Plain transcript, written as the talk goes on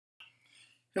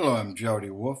Hello, I'm Jody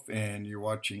Wolf, and you're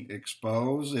watching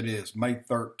Expoz. It is May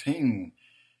 13,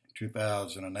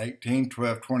 2018,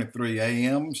 12:23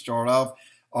 a.m. Start off,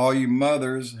 all you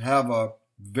mothers, have a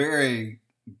very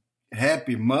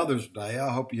happy Mother's Day.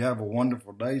 I hope you have a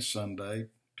wonderful day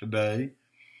today.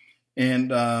 And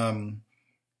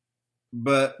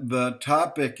but the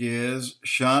topic is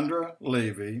Chandra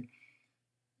Levy.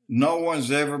 No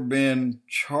one's ever been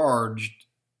charged.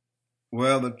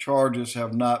 Well, the charges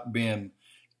have not been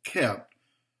kept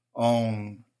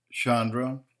on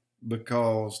Chandra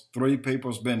because 3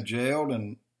 people's been jailed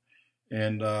and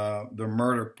the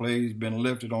murder plea's been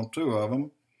lifted on 2 of them,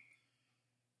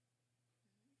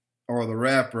 or the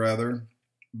rap rather.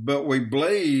 But we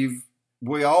believe,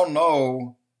 we all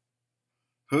know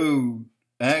who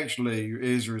actually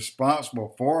is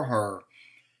responsible for her.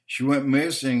 She went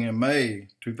missing in May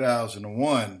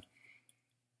 2001,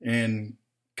 and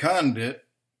Condit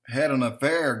had an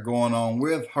affair going on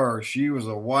with her. She was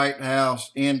a White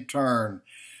House intern.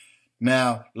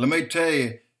 Now, let me tell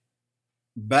you,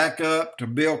 back up to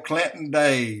Bill Clinton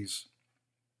days,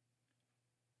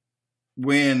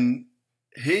 when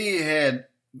he had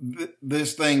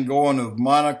this thing going with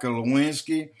Monica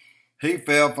Lewinsky, he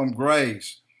fell from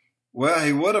grace. Well,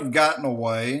 he would have gotten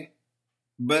away,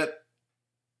 but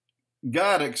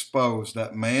God exposed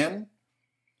that man.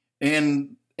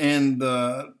 In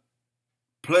the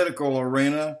political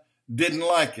arena, didn't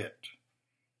like it.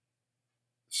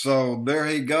 So there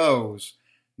he goes.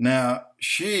 Now,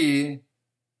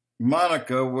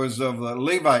 Monica, was of the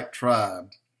Levite tribe.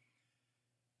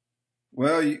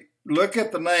 Well, look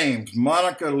at the names,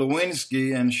 Monica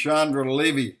Lewinsky and Chandra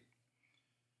Levy.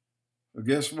 Well,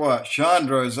 guess what?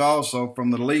 Chandra is also from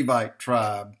the Levite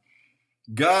tribe.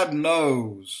 God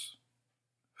knows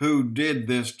who did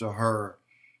this to her,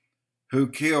 who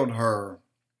killed her.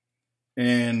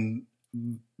 And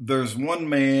there's one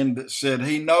man that said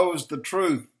he knows the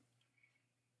truth.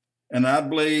 And I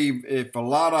believe if a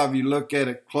lot of you look at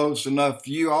it close enough,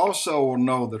 you also will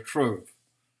know the truth.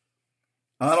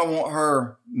 I don't want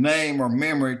her name or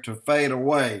memory to fade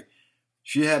away.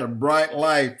 She had a bright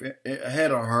life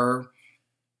ahead of her,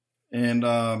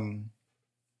 and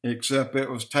except it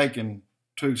was taken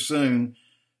too soon.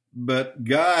 But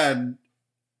God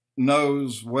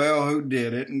knows well who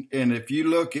did it. And if you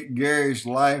look at Gary's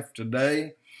life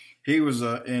today, he was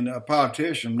a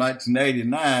politician from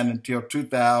 1989 until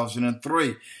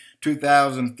 2003.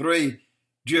 2003,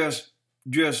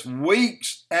 just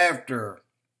weeks after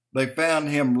they found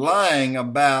him lying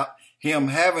about him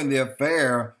having the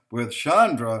affair with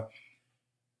Chandra,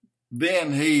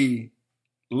 then he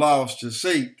lost his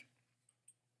seat.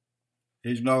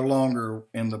 He's no longer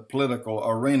in the political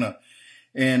arena.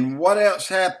 And what else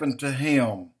happened to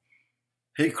him?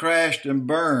 He crashed and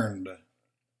burned.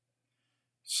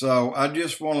 So I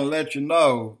just want to let you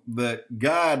know that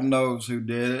God knows who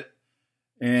did it,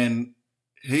 and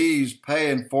he's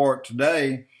paying for it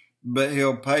today, but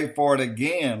he'll pay for it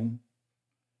again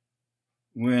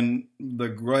when the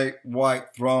great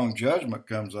white throne judgment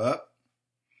comes up,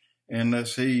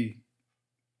 unless he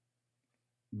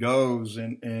goes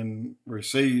and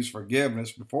receives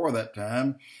forgiveness before that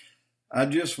time. I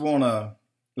just want to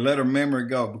let her memory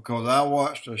go, because I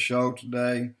watched a show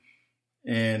today,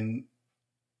 and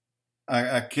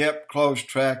I kept close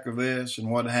track of this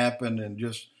and what happened,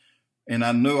 and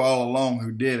I knew all along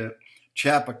who did it.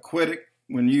 Chappaquiddick,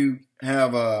 when you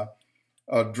have a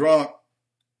drunk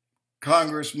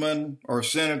congressman or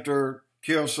senator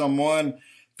kill someone,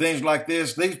 things like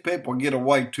this, these people get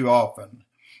away too often.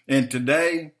 And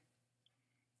today,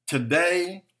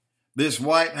 this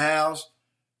White House,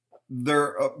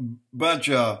 there are a bunch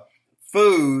of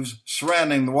foos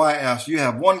surrounding the White House. You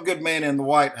have one good man in the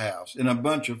White House, and a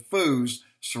bunch of foos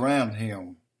surround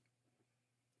him.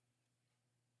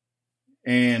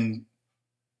 And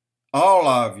all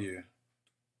of you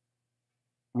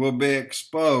will be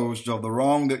exposed of the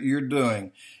wrong that you're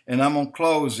doing. And I'm going to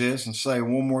close this and say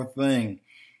one more thing.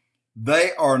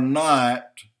 They are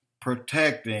not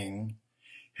protecting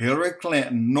Hillary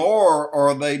Clinton, nor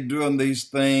are they doing these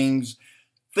things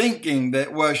thinking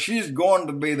that, well, she's going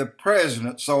to be the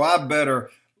president, so I better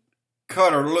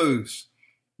cut her loose.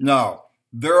 No,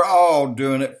 they're all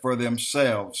doing it for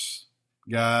themselves,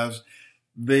 guys.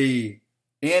 The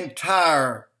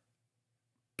entire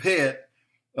pit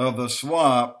of the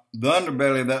swamp, the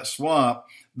underbelly of that swamp,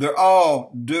 they're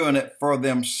all doing it for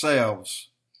themselves.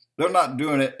 They're not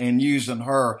doing it and using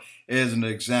her as an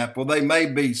example. They may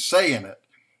be saying it,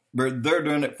 but they're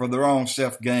doing it for their own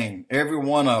self-gain, every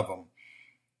one of them.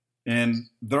 And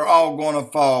they're all going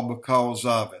to fall because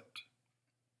of it.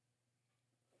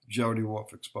 Jody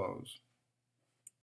Wolf Expoz.